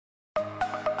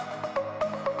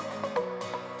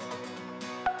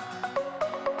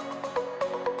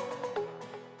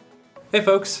Hey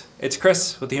folks, it's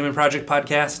Chris with the Human Project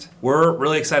Podcast. We're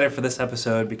really excited for this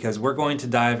episode because we're going to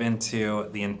dive into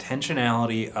the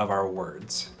intentionality of our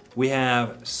words. We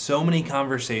have so many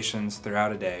conversations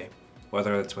throughout a day,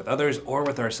 whether it's with others or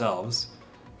with ourselves,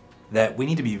 that we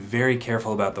need to be very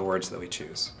careful about the words that we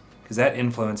choose. Because that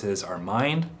influences our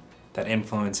mind, that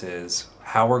influences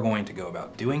how we're going to go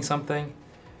about doing something.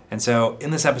 And so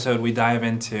in this episode, we dive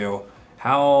into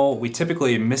how we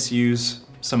typically misuse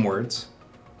some words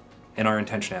in our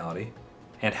intentionality,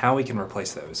 and how we can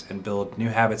replace those and build new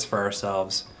habits for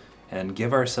ourselves and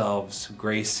give ourselves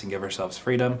grace and give ourselves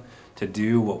freedom to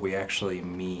do what we actually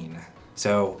mean.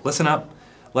 So listen up,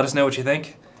 let us know what you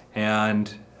think,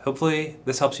 and hopefully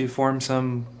this helps you form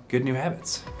some good new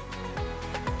habits.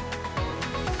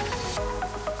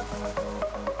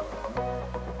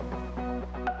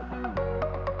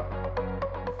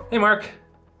 Hey Mark.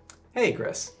 Hey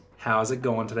Chris. How's it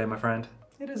going today, my friend?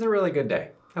 It is a really good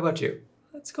day. How about you?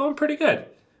 It's going pretty good.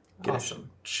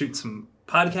 Awesome. Shoot some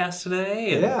podcasts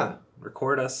today and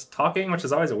record us talking, which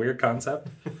is always a weird concept.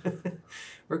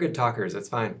 We're good talkers. It's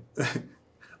fine.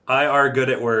 I are good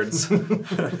at words.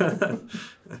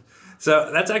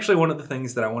 So that's actually one of the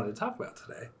things that I wanted to talk about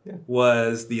today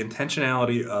was the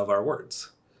intentionality of our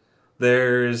words.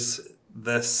 There's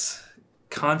this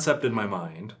concept in my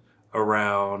mind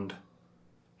around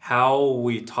how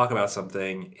we talk about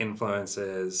something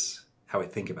influences how we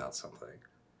think about something.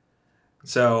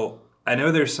 So I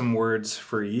know there's some words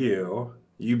for you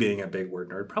being a big word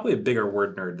nerd, probably a bigger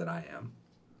word nerd than I am.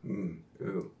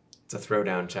 Ooh, it's a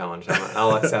throwdown challenge.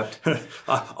 I'll accept.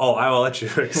 I will let you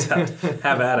accept.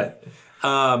 Have at it.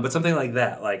 But something like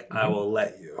that, I will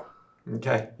let you.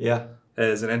 Okay, yeah.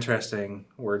 Is an interesting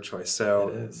word choice. So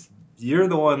it is. You're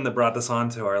the one that brought this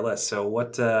onto our list. So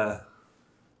what were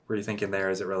you thinking there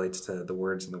as it relates to the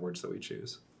words and the words that we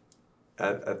choose?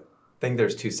 I think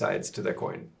there's two sides to the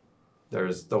coin.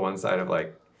 There's the one side of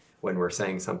when we're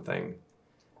saying something,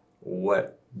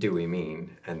 what do we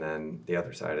mean? And then the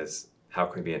other side is how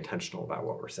can we be intentional about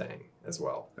what we're saying as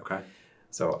well. Okay.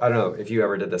 So I don't know if you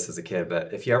ever did this as a kid,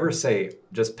 but if you ever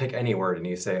just pick any word and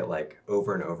you say it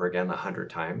over and over again 100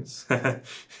 times,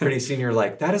 pretty soon you're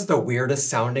like, that is the weirdest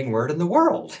sounding word in the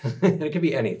world. And it could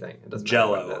be anything. It doesn't matter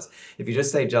what it is. If you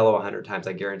just say Jello 100 times,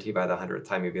 I guarantee by the 100th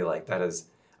time you'd be like,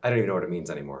 I don't even know what it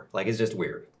means anymore. It's just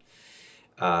weird.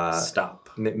 Stop.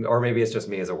 Or maybe it's just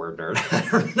me as a word nerd. I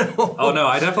don't know. Oh no,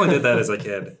 I definitely did that as a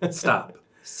kid. Stop.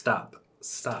 Stop.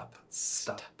 Stop.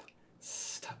 Stop.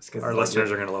 Our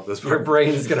listeners are going to love this part. Your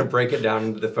brain's going to break it down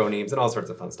into the phonemes and all sorts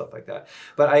of fun stuff like that.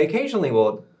 But I occasionally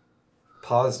will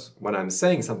pause when I'm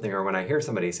saying something or when I hear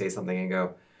somebody say something and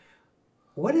go,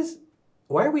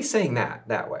 why are we saying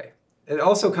that way? It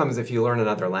also comes if you learn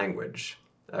another language.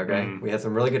 Okay? We had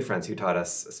some really good friends who taught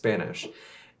us Spanish.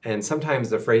 And sometimes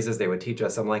the phrases they would teach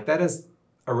us, I'm like, that is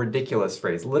a ridiculous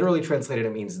phrase. Literally translated,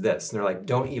 it means this. And they're like,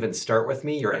 don't even start with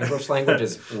me. Your English language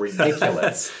is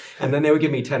ridiculous. And then they would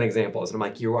give me 10 examples. And I'm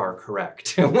like, you are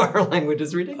correct. Our language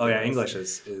is ridiculous. Oh yeah, English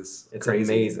is it's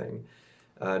crazy. Amazing.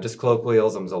 Just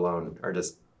colloquialisms alone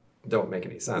don't make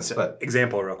any sense. So, but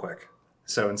example real quick.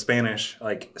 So in Spanish,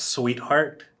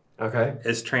 sweetheart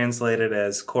is translated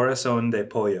as corazón de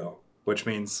pollo, which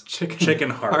means chicken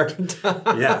heart.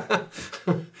 Yeah.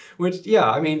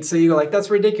 So you go that's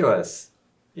ridiculous.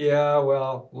 Yeah,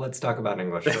 well, let's talk about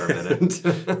English for a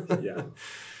minute. Yeah.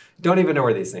 Don't even know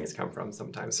where these things come from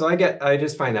sometimes. So I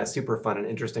just find that super fun and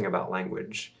interesting about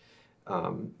language.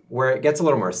 Where it gets a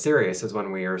little more serious is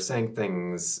when we are saying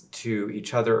things to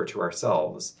each other or to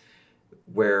ourselves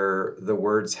where the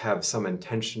words have some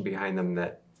intention behind them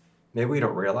that maybe we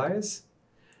don't realize.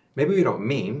 Maybe we don't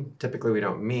mean. Typically we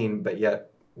don't mean, but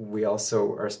yet we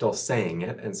also are still saying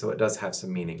it. And so it does have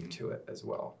some meaning to it as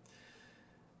well.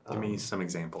 Give me some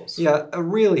examples. Yeah, a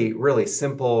really, really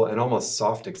simple and almost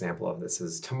soft example of this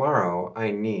is tomorrow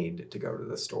I need to go to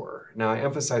the store. Now I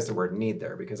emphasize the word need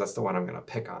there because that's the one I'm going to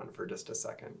pick on for just a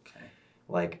second.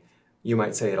 Okay. You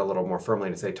might say it a little more firmly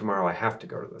to say tomorrow I have to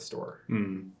go to the store.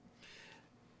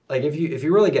 If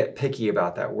you really get picky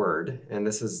about that word, and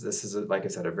this is like I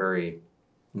said, a very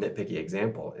nitpicky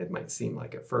example, it might seem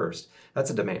like at first,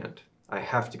 that's a demand. I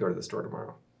have to go to the store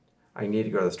tomorrow. I need to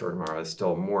go to the store tomorrow is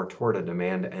still more toward a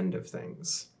demand end of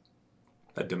things.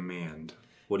 A demand?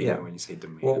 What do you mean when you say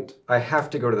demand? Well, I have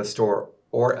to go to the store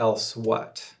or else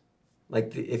what?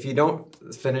 If you don't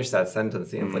finish that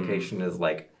sentence, the implication is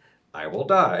I will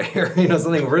die or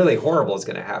something really horrible is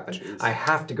going to happen. Jeez. I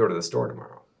have to go to the store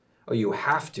tomorrow. Oh, you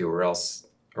have to or else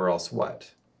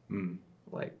what?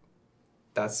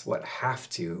 That's what have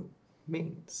to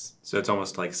means. So it's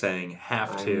almost like saying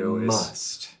have I to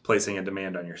must. is placing a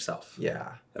demand on yourself.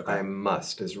 Yeah. Okay. I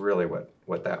must is really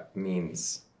what that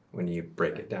means when you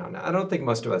break it down. Now, I don't think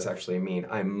most of us actually mean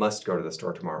I must go to the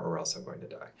store tomorrow or else I'm going to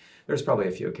die. There's probably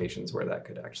a few occasions where that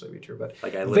could actually be true, but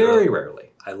Like very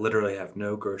rarely. I literally have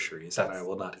no groceries and I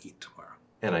will not eat tomorrow.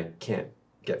 And I can't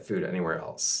get food anywhere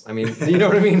else. I mean, you know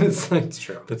what I mean? It's like, It's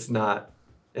true. It's not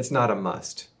a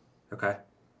must. Okay.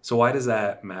 So why does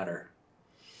that matter?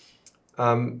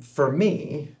 For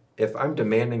me, if I'm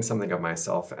demanding something of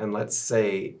myself, and let's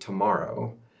say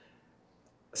tomorrow,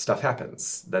 stuff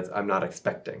happens that I'm not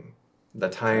expecting. The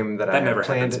time that I never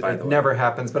planned, happens, by the way. never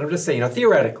happens. But I'm just saying,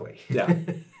 theoretically, Yeah.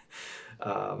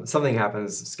 something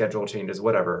happens, schedule changes,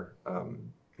 whatever.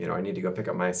 I need to go pick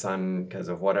up my son because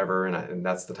of whatever, and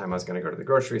that's the time I was going to go to the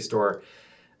grocery store.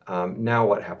 Now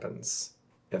what happens?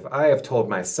 If I have told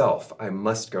myself I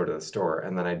must go to the store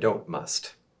and then I don't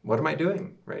must, what am I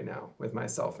doing right now with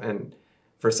myself? And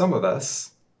for some of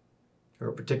us who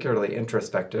are particularly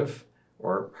introspective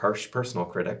or harsh personal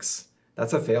critics,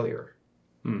 that's a failure.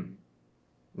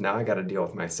 Now I got to deal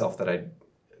with myself that I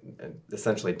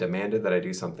essentially demanded that I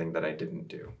do something that I didn't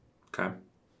do. Okay.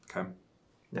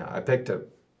 Now, I picked a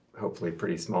hopefully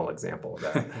pretty small example of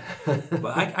that.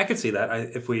 Well, I could see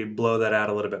that. If we blow that out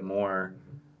a little bit more,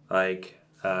 like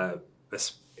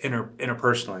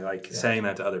interpersonally, like saying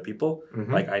that to other people,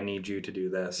 like I need you to do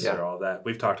this or all that.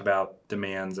 We've talked about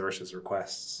demands versus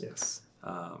requests. Yes.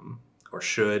 Or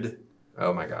should.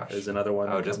 Oh my gosh. Is another one.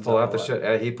 Oh, just pull out the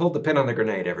should. He pulled the pin on the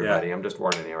grenade, everybody. Yeah. I'm just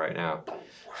warning you right now.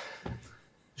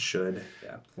 Should,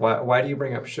 yeah. Why do you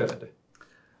bring up should?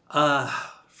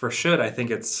 For should, I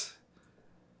think it's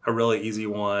a really easy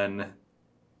one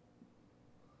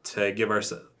to give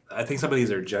ourselves. I think some of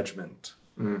these are judgment,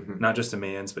 not just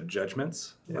demands, but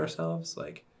judgments of ourselves.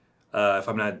 Like, if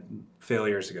I'm not,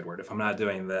 failure is a good word. If I'm not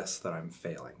doing this, then I'm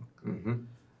failing.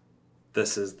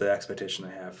 This is the expectation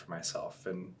I have for myself.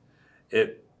 And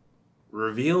it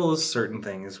reveals certain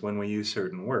things when we use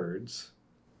certain words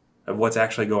of what's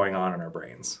actually going on in our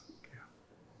brains.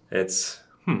 It's,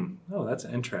 oh, that's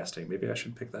interesting. Maybe I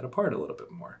should pick that apart a little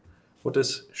bit more. What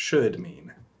does should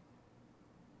mean?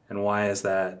 And why is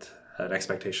that an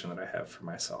expectation that I have for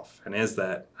myself? And is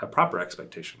that a proper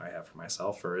expectation I have for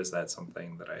myself? Or is that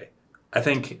something that I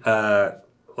think,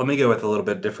 let me go with a little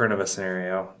bit different of a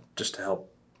scenario just to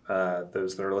help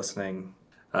those that are listening.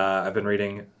 I've been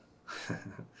reading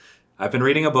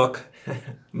a book.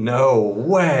 No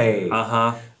way.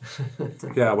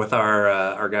 Yeah, with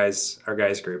our guys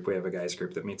group. We have a guys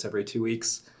group that meets every 2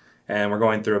 weeks, and we're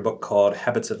going through a book called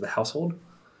Habits of the Household.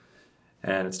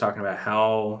 And it's talking about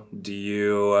how do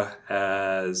you,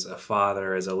 as a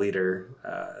father, as a leader,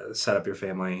 set up your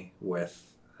family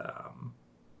with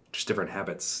just different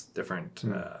habits, different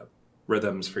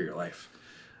rhythms for your life.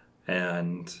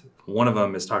 And one of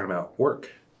them is talking about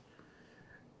work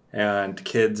and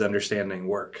kids understanding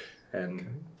work.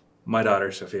 And my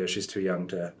daughter, Sophia, she's too young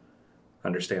to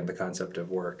understand the concept of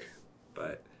work.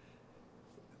 But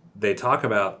they talk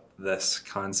about this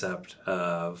concept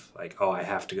of like, oh, I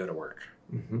have to go to work.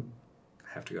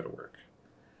 I have to go to work.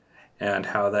 And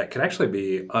how that can actually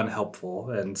be unhelpful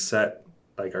and set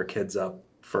like our kids up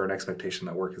for an expectation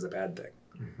that work is a bad thing.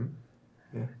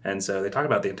 Yeah. And so they talk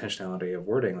about the intentionality of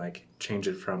wording, like change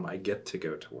it from I get to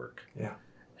go to work. Yeah.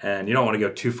 And you don't want to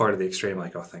go too far to the extreme,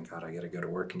 like, oh, thank God I got to go to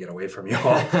work and get away from you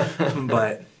all.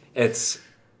 But it's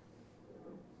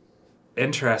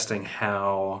interesting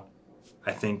how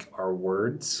I think our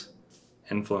words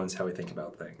influence how we think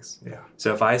about things. Yeah.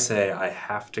 So if I say I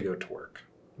have to go to work,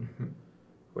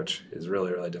 which is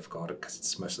really, really difficult because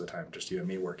it's most of the time just you and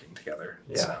me working together.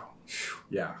 Yeah. So,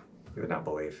 yeah. You would not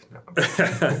believe.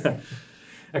 No.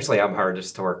 Actually, I'm hard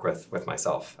just to work with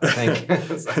myself, I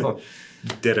think. So.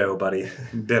 Ditto, buddy.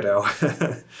 Ditto.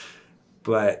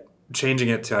 But changing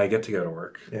it to I get to go to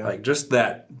work. Yeah. Like just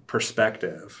that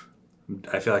perspective.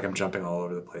 I feel like I'm jumping all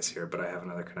over the place here, but I have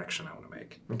another connection I want to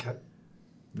make. Okay.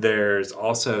 There's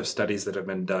also studies that have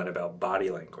been done about body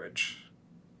language.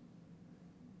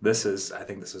 I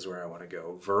think this is where I want to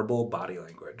go. Verbal body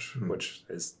language, which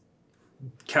is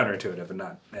counterintuitive and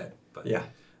not it. But yeah.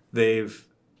 They've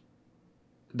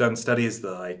done studies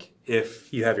that like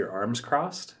if you have your arms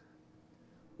crossed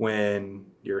when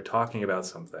you're talking about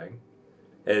something,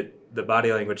 the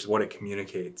body language is what it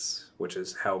communicates, which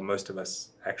is how most of us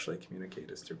actually communicate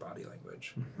is through body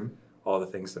language. All the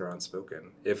things that are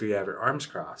unspoken. If you have your arms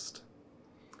crossed,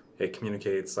 it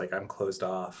communicates like I'm closed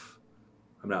off,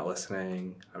 I'm not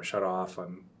listening, I'm shut off,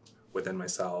 I'm within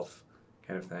myself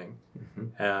kind of thing.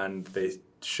 And they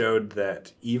showed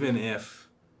that even if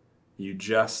you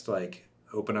just like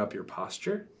open up your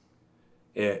posture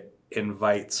it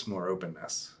invites more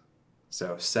openness.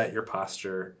 So set your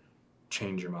posture,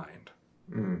 change your mind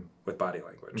with body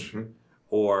language. Mm-hmm.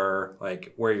 Or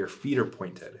like where your feet are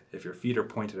pointed. If your feet are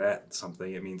pointed at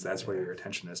something, it means that's where your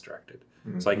attention is directed.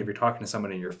 Mm-hmm. So like if you're talking to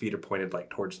someone and your feet are pointed like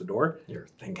towards the door, You're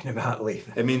thinking about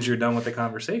leaving. it means you're done with the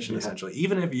conversation essentially.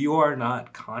 Even if you are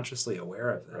not consciously aware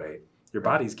of that, Right. your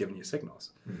body's giving you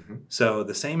signals. Mm-hmm. So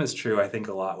the same is true, I think,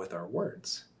 a lot with our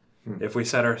words. If we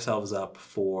set ourselves up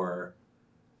for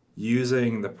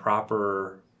using the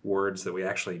proper words that we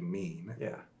actually mean,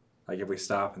 like if we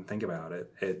stop and think about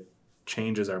it, it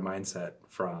changes our mindset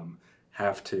from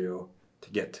have to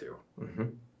get to. Mm-hmm.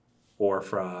 Or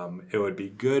from it would be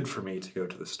good for me to go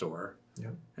to the store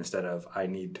Yeah. instead of I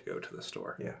need to go to the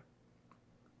store. Yeah.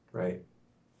 Right.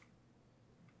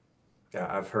 Yeah,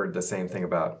 I've heard the same thing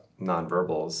about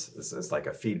nonverbals. This is like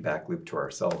a feedback loop to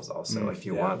ourselves also. If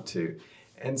you want to,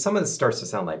 and some of this starts to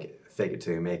sound like fake it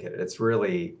till you make it.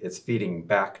 It's feeding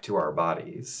back to our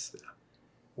bodies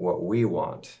what we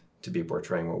want to be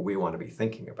portraying, what we want to be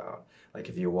thinking about. Like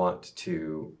if you want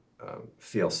to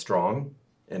feel strong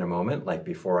in a moment, like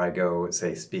before I go,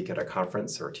 say, speak at a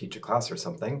conference or teach a class or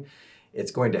something,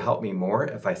 it's going to help me more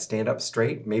if I stand up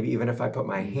straight, maybe even if I put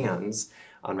my hands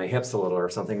on my hips a little or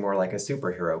something more like a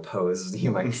superhero pose,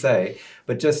 you might say,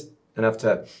 but just enough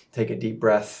to take a deep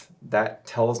breath. That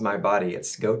tells my body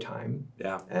it's go time.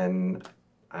 Yeah. And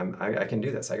I can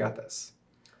do this. I got this.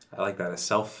 I like that, a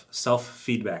self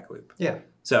feedback loop. Yeah.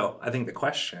 So I think the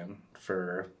question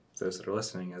for those that are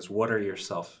listening is, what are your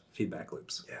self feedback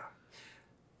loops? Yeah.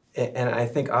 And I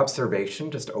think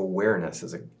observation, just awareness,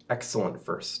 is an excellent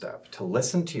first step to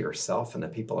listen to yourself and the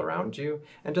people around you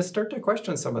and just start to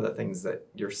question some of the things that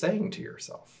you're saying to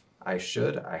yourself. I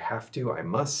should, I have to, I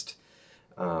must,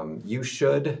 you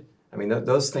should. I mean,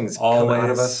 those things come out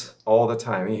of us all the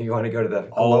time. You want to go to the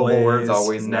global words,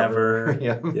 always, never.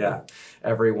 Yeah.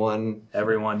 Everyone,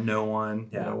 no one.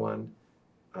 Yeah. No one.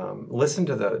 Listen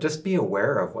to just be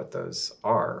aware of what those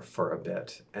are for a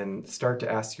bit and start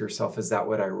to ask yourself, is that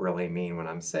what I really mean when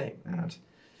I'm saying that?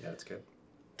 Yeah, that's good.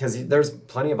 Because there's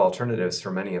plenty of alternatives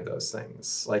for many of those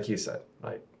things. Like you said,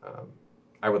 like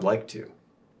I would like to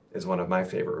is one of my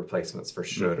favorite replacements for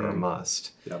should or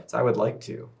must. Yep. So I would like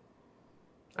to.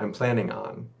 I'm planning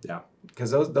on. Yeah.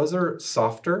 Because those are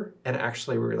softer and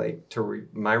actually relate to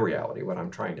my reality. What I'm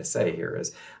trying to say here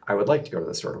is I would like to go to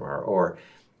the store tomorrow, or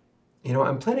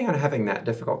I'm planning on having that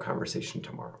difficult conversation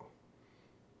tomorrow.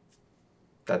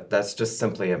 That's just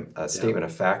simply a statement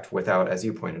of fact without, as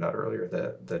you pointed out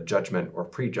earlier, the judgment or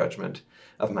prejudgment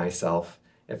of myself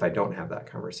if I don't have that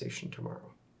conversation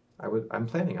tomorrow. I'm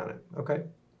planning on it. Okay.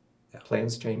 Yeah.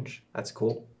 Plans change. That's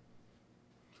cool.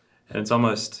 And it's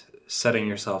almost setting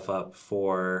yourself up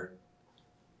for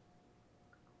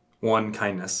one,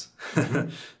 kindness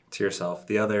to yourself.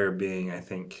 The other being, I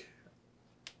think,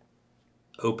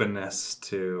 openness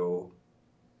to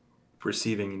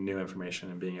receiving new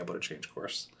information and being able to change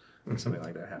course when something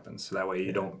like that happens. So that way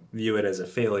you don't view it as a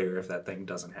failure if that thing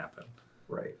doesn't happen.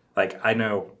 Right. Like I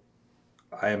know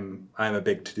I'm a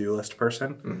big to-do list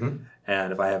person,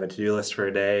 and if I have a to-do list for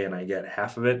a day and I get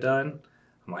half of it done,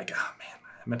 I'm like, oh man,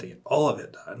 I meant to get all of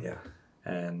it done. Yeah.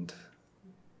 And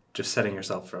just setting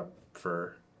yourself up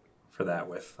for that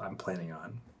with I'm planning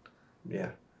on.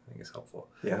 Yeah. I think is helpful.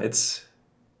 Yeah.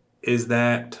 Is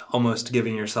that almost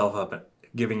giving yourself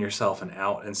an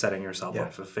out and setting yourself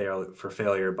up for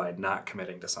failure by not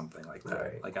committing to something like that?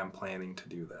 Right. Like I'm planning to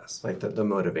do this. Like the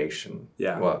motivation.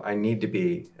 Yeah. Well, I need to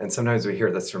be, and sometimes we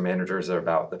hear this from managers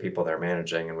about the people they're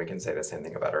managing, and we can say the same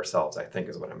thing about ourselves, I think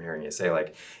is what I'm hearing you say.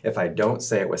 Like, if I don't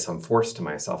say it with some force to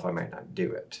myself, I might not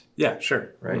do it. Yeah,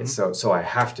 sure. Right? So I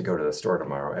have to go to the store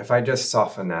tomorrow. If I just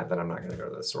soften that, then I'm not going to go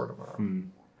to the store tomorrow.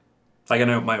 Like I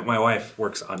know my wife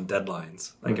works on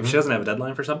deadlines. Like if she doesn't have a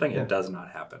deadline for something, it does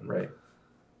not happen. Right.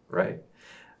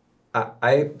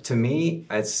 To me,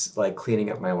 it's like cleaning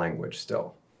up my language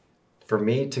still. For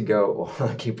me to go,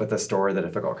 well, keep with the store, the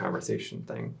difficult conversation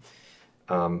thing.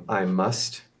 I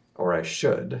must or I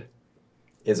should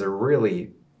is a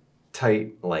really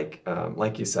tight, like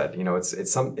you said,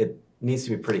 it needs to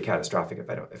be pretty catastrophic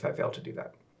if I fail to do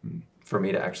that. For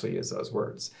me to actually use those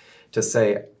words. To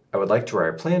say I would like to or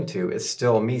I plan to is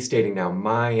still me stating now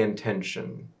my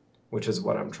intention, which is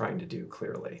what I'm trying to do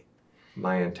clearly.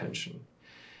 My intention.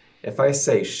 If I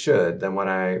say should, then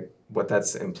what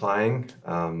that's implying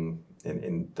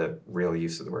in the real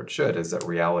use of the word should is that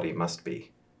reality must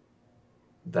be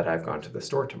that I've gone to the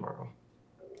store tomorrow.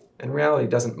 And reality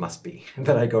doesn't must be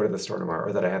that I go to the store tomorrow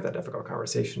or that I have that difficult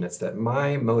conversation. It's that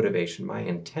my motivation, my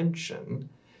intention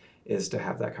is to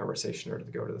have that conversation or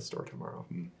to go to the store tomorrow.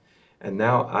 And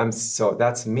now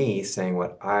that's me saying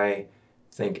what I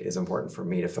think is important for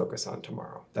me to focus on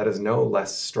tomorrow. That is no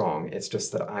less strong. It's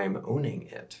just that I'm owning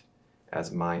it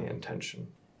as my intention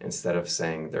instead of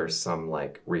saying there's some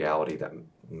like reality that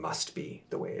must be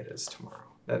the way it is tomorrow.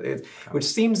 Which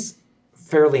seems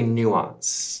fairly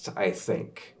nuanced, I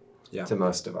think, to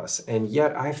most of us. And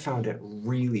yet I found it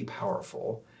really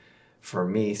powerful for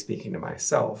me speaking to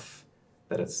myself,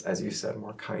 that it's, as you said,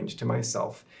 more kind to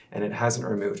myself, and it hasn't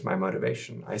removed my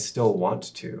motivation. I still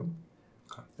want to,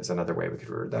 is another way we could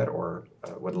word that, or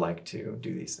would like to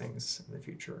do these things in the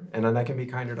future. And then I can be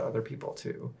kinder to other people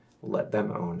too. Let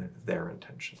them own their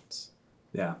intentions.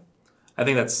 Yeah. I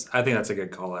think that's a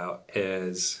good call out.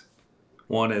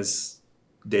 One is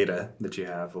data that you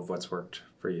have of what's worked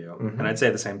for you. Mm-hmm. And I'd say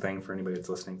the same thing for anybody that's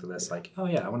listening to this, like, oh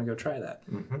yeah, I want to go try that.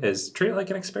 Mm-hmm. Is treat it like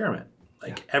an experiment.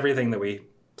 Like everything that we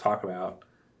talk about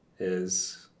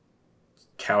is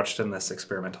couched in this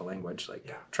experimental language.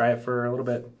 Like try it for a little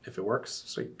bit. If it works,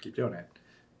 sweet, keep doing it.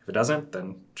 If it doesn't,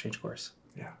 then change course.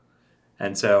 Yeah.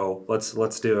 And so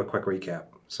let's do a quick recap.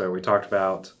 So we talked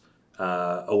about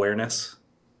awareness.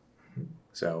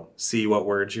 So see what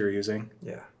words you're using.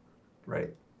 Yeah.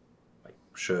 Right. Like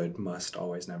should, must,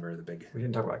 always, never, the big. We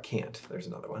didn't talk about can't. There's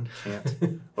another one.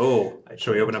 Can't. Oh,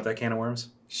 should we open up that can of worms?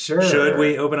 Sure. Should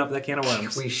we open up that can of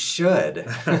worms? We should.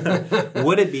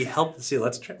 Would it be helpful? See,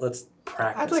 let's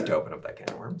practice. I'd like to open up that can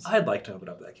of worms. I'd like to open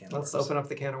up that can of worms. Let's open up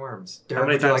the can of worms. Derek,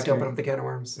 would you like to open up the can of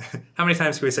worms? How many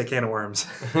times can we say can of worms?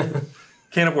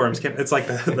 Can of worms. It's like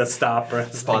the stop.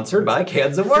 Sponsored by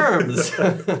Cans of Worms.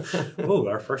 Ooh,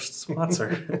 our first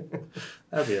sponsor.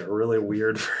 That'd be a really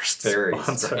weird first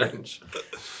sponsor. Strange.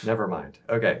 Never mind.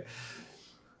 Okay.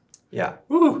 Yeah.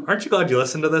 Ooh, aren't you glad you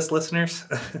listened to this, listeners?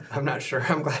 I'm not sure.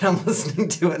 I'm glad I'm listening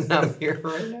to it and I'm here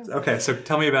right now. Okay, so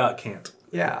tell me about can't.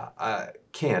 Yeah,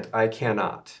 can't. I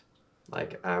cannot.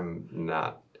 Like, I'm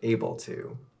not able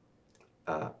to.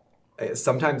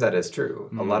 Sometimes that is true.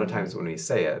 A lot of times when we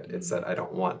say it, it's that I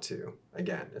don't want to.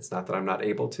 Again, it's not that I'm not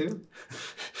able to.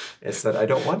 It's that I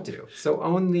don't want to. So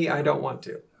own the I don't want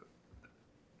to.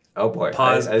 Oh boy.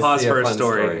 Pause for a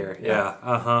story here. Yeah.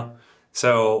 Uh-huh.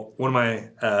 So one of my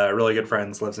really good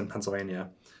friends lives in Pennsylvania.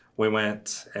 We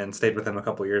went and stayed with them a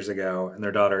couple years ago, and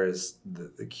their daughter is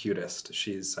the cutest.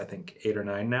 She's, I think, 8 or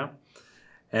 9 now.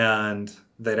 And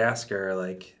they'd ask her,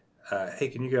 like, hey,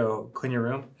 can you go clean your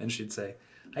room? And she'd say,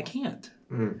 I can't.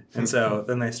 And so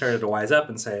then they started to wise up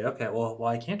and say, okay, well,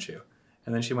 why can't you?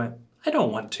 And then she went, I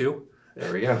don't want to.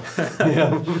 There we go.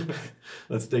 Yeah.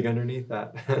 Let's dig underneath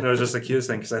that. And it was just the cutest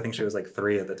thing because I think she was like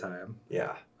 3 at the time.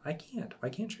 Yeah. I can't. Why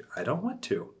can't you? I don't want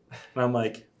to. And I'm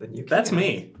like, then you that's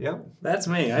me. Yep. That's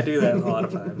me. I do that a lot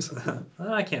of times.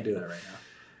 I can't do that right now.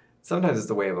 Sometimes it's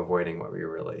the way of avoiding what we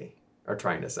really are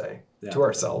trying to say to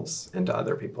ourselves and to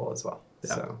other people as well.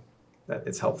 Yeah. So that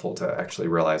it's helpful to actually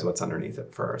realize what's underneath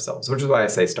it for ourselves, which is why I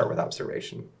say start with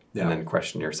observation and then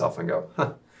question yourself and go,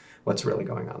 what's really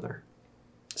going on there?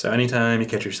 So anytime you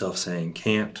catch yourself saying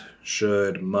can't,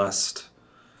 should, must,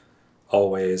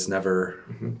 always, never,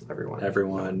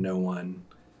 everyone, no one,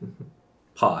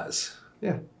 pause.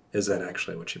 Yeah. Is that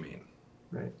actually what you mean?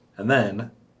 Right. And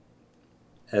then,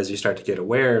 as you start to get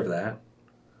aware of that,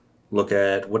 look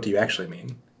at what do you actually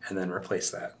mean, and then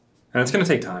replace that. And it's going to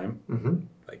take time. Mm-hmm.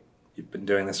 Like, you've been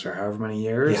doing this for however many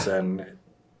years, and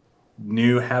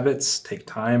new habits take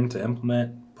time to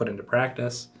implement, put into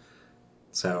practice.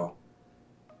 So,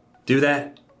 do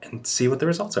that and see what the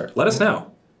results are. Let us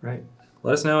know. Right.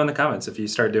 Let us know in the comments if you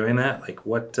start doing that. Like,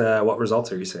 what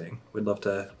results are you seeing? We'd love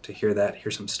to hear that,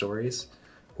 hear some stories.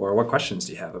 Or what questions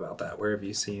do you have about that? Where have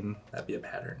you seen that be a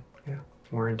pattern? Yeah,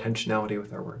 more intentionality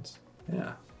with our words.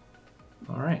 Yeah.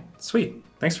 All right. Sweet.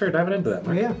 Thanks for diving into that,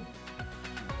 Mark. Oh, yeah.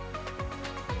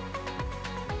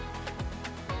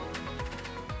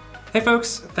 Hey,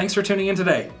 folks. Thanks for tuning in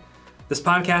today. This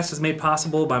podcast is made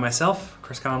possible by myself,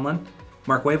 Chris Conlon,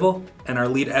 Mark Wavell, and our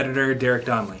lead editor, Derek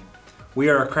Donnelly. We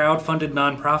are a crowd-funded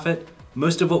nonprofit.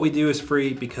 Most of what we do is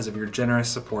free because of your generous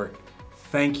support.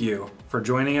 Thank you for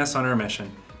joining us on our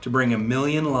mission to bring 1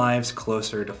 million lives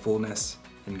closer to fullness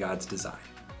in God's design.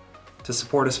 To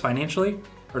support us financially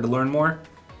or to learn more,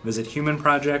 visit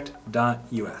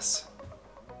humanproject.us.